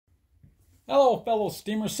Hello, fellow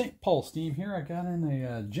steamers. St. Paul Steam here. I got in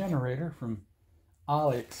a generator from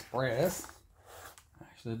AliExpress.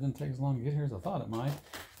 Actually, it didn't take as long to get here as I thought it might.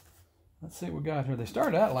 Let's see what we got here. They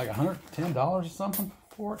started out like $110 or something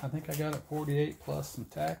for it. I think I got it $48 plus some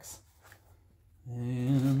tax.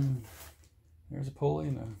 And there's a pulley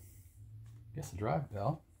and I guess a drive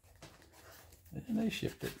bell. And they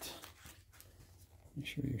shipped it. Make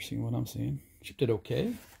sure you're seeing what I'm seeing. Shipped it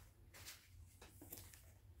okay.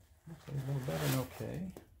 Okay, a little better than okay.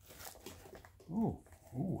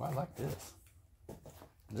 Ooh, I like this.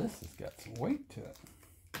 This has got some weight to it.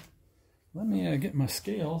 Let me get my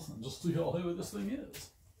scales and just see how heavy this thing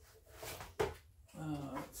is.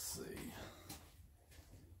 Let's see.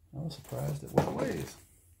 I was surprised at what it weighs.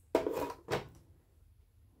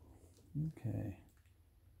 Okay.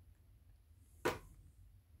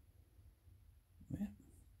 Yeah,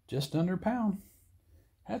 just under a pound.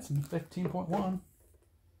 Had some 15.1.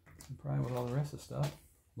 Probably with all the rest of the stuff, a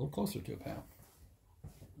little closer to a pound.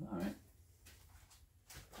 All right,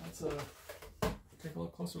 let's take a little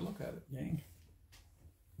closer look at it, gang.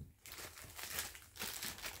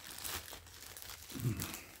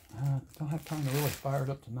 Don't have time to really fire it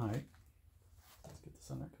up tonight. Let's get this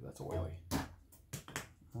in there because that's a whaley.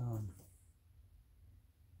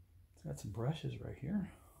 It's got some brushes right here.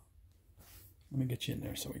 Let me get you in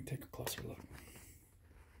there so we can take a closer look.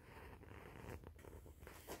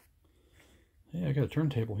 Yeah, I got a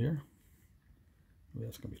turntable here. Oh,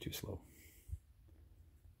 that's going to be too slow.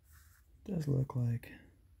 It does look like,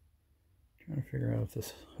 trying to figure out if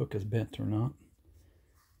this hook is bent or not.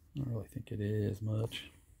 I don't really think it is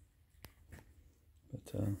much. But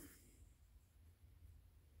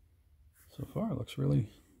so far it looks really,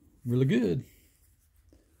 really good.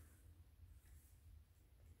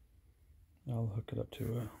 I'll hook it up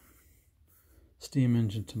to a steam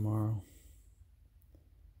engine tomorrow.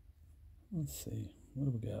 Let's see, what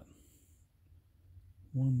do we got?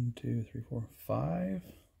 1, 2, 3, 4, 5.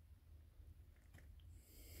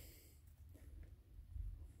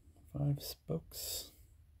 5 spokes.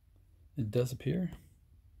 It does appear.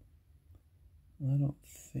 I don't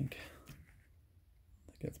think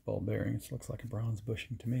it's ball bearings. It looks like a bronze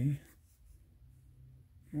bushing to me.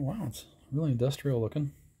 Wow, it's really industrial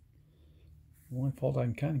looking. The only fault I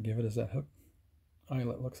can kind of give it is that hook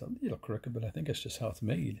eyelet looks a little crooked, but I think it's just how it's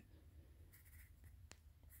made.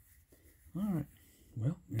 Alright,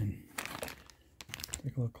 well, and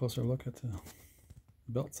take a little closer look at the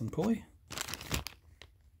belts and pulley.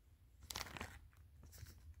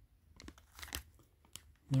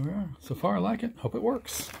 There we are. So far I like it. Hope it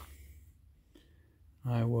works.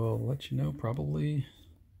 I will let you know probably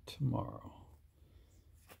tomorrow.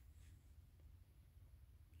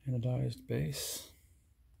 Anodized base.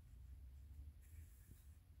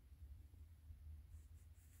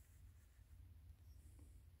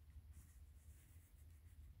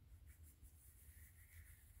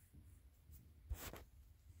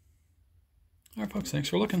 All right, folks, thanks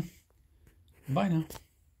for looking. Bye now.